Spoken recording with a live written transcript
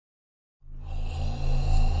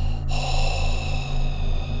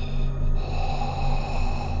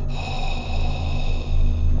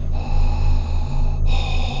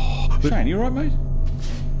Shane, you all right, mate?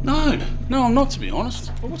 No, I'm not, to be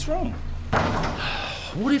honest. Well, what's wrong?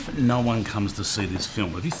 What if no one comes to see this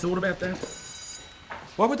film? Have you thought about that?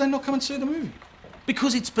 Why would they not come and see the movie?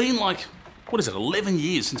 Because it's been like, 11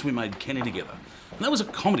 years since we made Kenny together. And that was a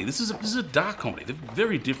comedy. This is a dark comedy. They're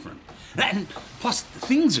very different. And plus,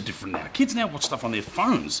 things are different now. Kids now watch stuff on their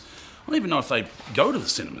phones. I don't even know if they go to the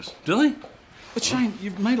cinemas, do they? But Shane,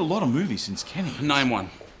 you've made a lot of movies since Kenny. Name one.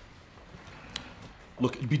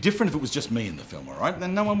 Look, it'd be different if it was just me in the film, all right?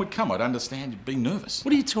 Then no one would come. I'd understand you'd be nervous.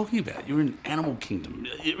 What are you talking about? You're in Animal Kingdom.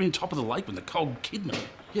 You're in Top of the Lake with Nicole Kidman.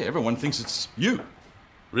 Yeah, everyone thinks it's you.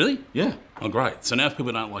 Really? Yeah. Oh, great. So now if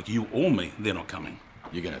people don't like you or me, they're not coming.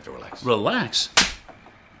 You're going to have to relax. Relax?